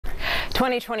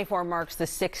2024 marks the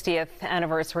 60th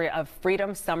anniversary of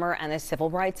Freedom Summer and the Civil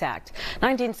Rights Act.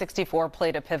 1964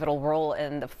 played a pivotal role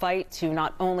in the fight to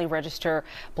not only register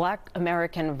Black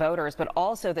American voters, but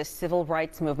also the civil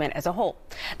rights movement as a whole.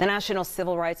 The National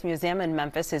Civil Rights Museum in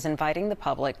Memphis is inviting the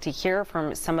public to hear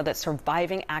from some of the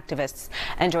surviving activists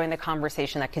and join the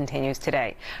conversation that continues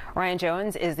today. Ryan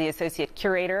Jones is the Associate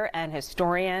Curator and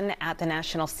Historian at the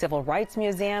National Civil Rights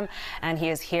Museum, and he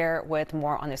is here with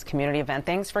more on this community event.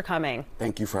 Thanks for coming.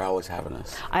 Thank you for always having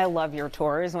us. I love your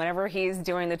tours. Whenever he's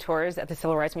doing the tours at the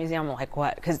Civil Rights Museum, I'm like,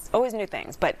 what? Because always new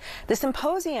things. But the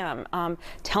symposium,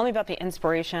 tell me about the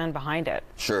inspiration behind it.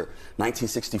 Sure.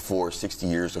 1964, 60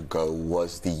 years ago,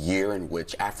 was the year in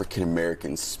which African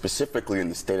Americans, specifically in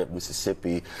the state of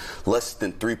Mississippi, less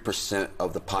than 3%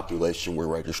 of the population were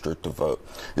registered to vote.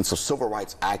 And so civil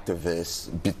rights activists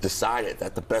decided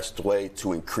that the best way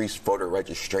to increase voter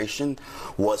registration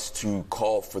was to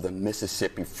call for the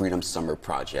Mississippi Freedom Summer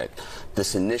Project.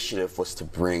 This initiative was to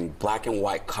bring Black and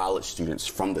white college students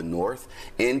from the North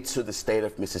into the state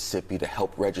of Mississippi to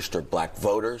help register Black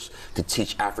voters, to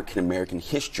teach African American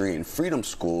history in freedom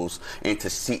schools, and to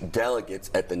seat delegates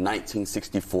at the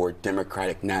 1964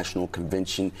 Democratic National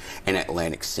Convention in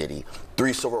Atlantic City.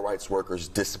 3 civil rights workers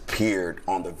disappeared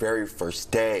on the very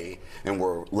first day and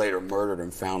were later murdered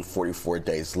and found 44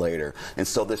 days later. And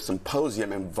so this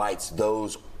symposium invites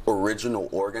those original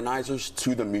organizers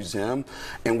to the museum,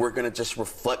 and we're going to just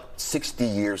reflect 60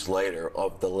 years later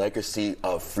of the legacy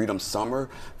of Freedom Summer,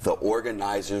 the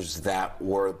organizers that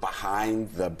were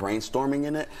behind the brainstorming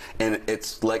in it, and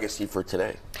its legacy for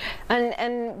today.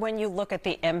 And when you look at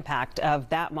the impact of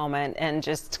that moment and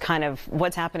just kind of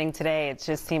what's happening today, it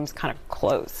just seems kind of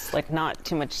close, like not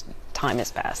too much time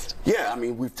has passed. Yeah, I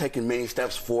mean, we've taken many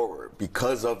steps forward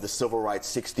because of the Civil Rights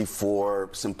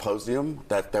 64 Symposium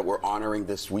that we're honoring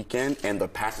this weekend, and the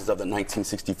passage of the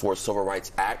 1964 Civil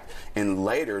Rights Act, and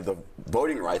later the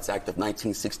Voting Rights Act of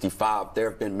 1965. There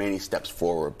have been many steps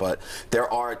forward, but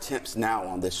there are attempts now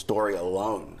on this story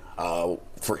alone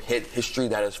for history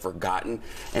that is forgotten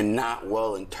and not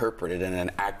well interpreted in an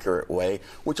accurate way,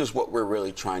 which is what we're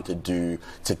really trying to do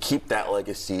to keep that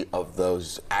legacy of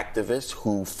those activists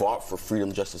who fought for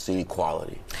freedom, justice, and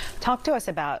equality. Talk to us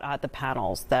about the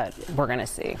panels that we're going to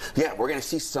see. Yeah, we're going to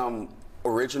see some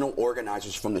original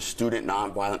organizers from the Student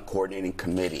Nonviolent Coordinating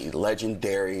Committee,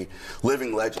 legendary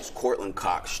living legends, Cortland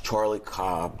Cox, Charlie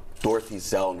Cobb, Dorothy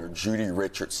Zellner, Judy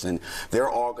Richardson. They're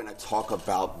all going to talk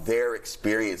about their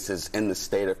experiences in the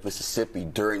state of Mississippi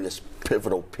during this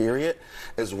pivotal period,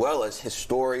 as well as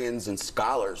historians and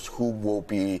scholars who will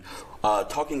be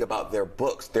talking about their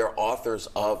books. They're authors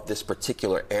of this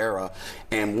particular era,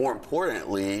 and more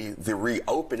importantly, the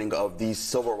reopening of these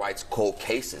civil rights cold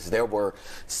cases. There were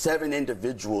 7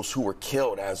 individuals who were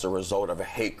killed as a result of a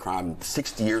hate crime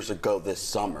 60 years ago this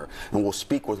summer, and we'll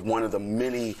speak with one of the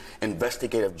many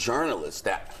investigative journalists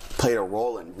that played a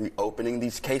role in reopening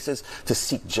these cases to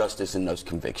seek justice in those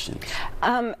convictions.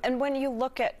 And when you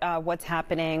look at what's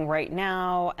happening right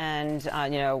now, and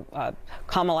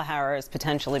Kamala Harris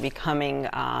potentially becoming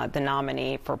the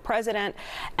nominee for president,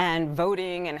 and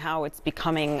voting, and how it's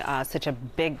becoming such a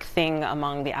big thing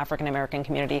among the African American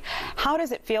community, how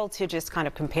does it feel to just kind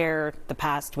of compare the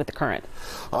past with the current?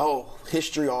 Oh,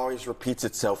 history always repeats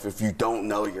itself if you don't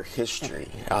know your history.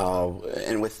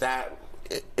 And with that,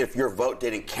 if your vote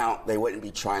didn't count, they wouldn't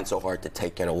be trying so hard to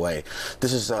take it away.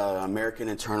 This is an American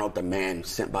internal demand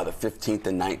sent by the 15th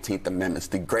and 19th Amendments.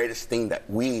 The greatest thing that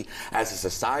we as a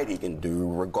society can do,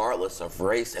 regardless of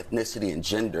race, ethnicity, and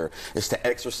gender, is to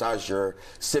exercise your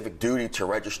civic duty to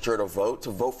register to vote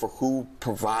for who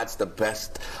provides the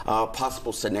best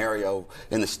possible scenario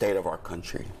in the state of our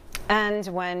country. And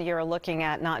when you're looking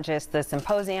at not just the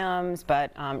symposiums,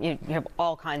 but you have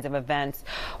all kinds of events,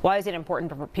 why is it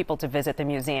important for people to visit the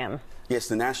museum? Yes,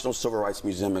 the National Civil Rights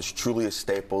Museum is truly a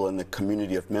staple in the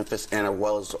community of Memphis and as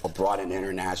well as abroad and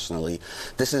internationally.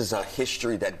 This is a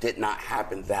history that did not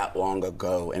happen that long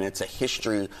ago, and it's a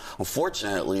history,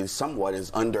 unfortunately, somewhat is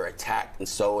under attack. And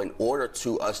so in order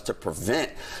to us to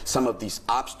prevent some of these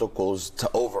obstacles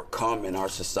to overcome in our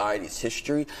society's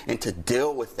history and to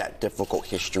deal with that difficult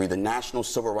history, the National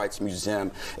Civil Rights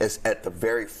Museum is at the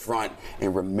very front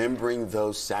in remembering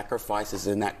those sacrifices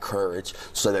and that courage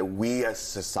so that we as a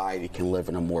society can live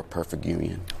in a more perfect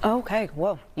union. Okay,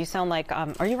 whoa, you sound like,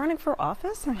 are you running for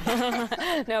office?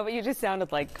 No, but you just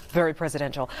sounded like very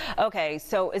presidential. Okay,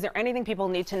 so is there anything people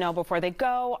need to know before they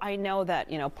go? I know that,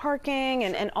 parking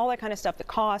and all that kind of stuff, the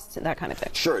costs, that kind of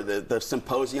thing. Sure, the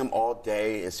symposium all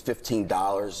day is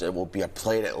 $15. It will be a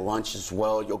plate at lunch as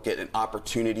well. You'll get an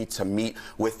opportunity to meet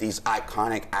with these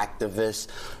iconic activists.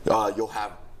 You'll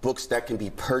have books that can be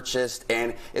purchased,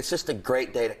 and it's just a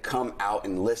great day to come out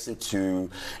and listen to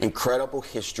incredible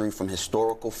history from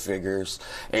historical figures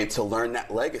and to learn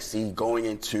that legacy going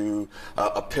into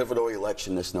a pivotal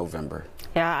election this November.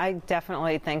 Yeah, I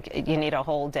definitely think you need a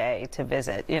whole day to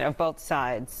visit, both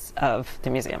sides of the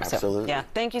museum. Absolutely. So, yeah,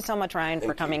 thank you so much, Ryan,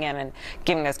 for coming in and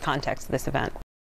giving us context to this event.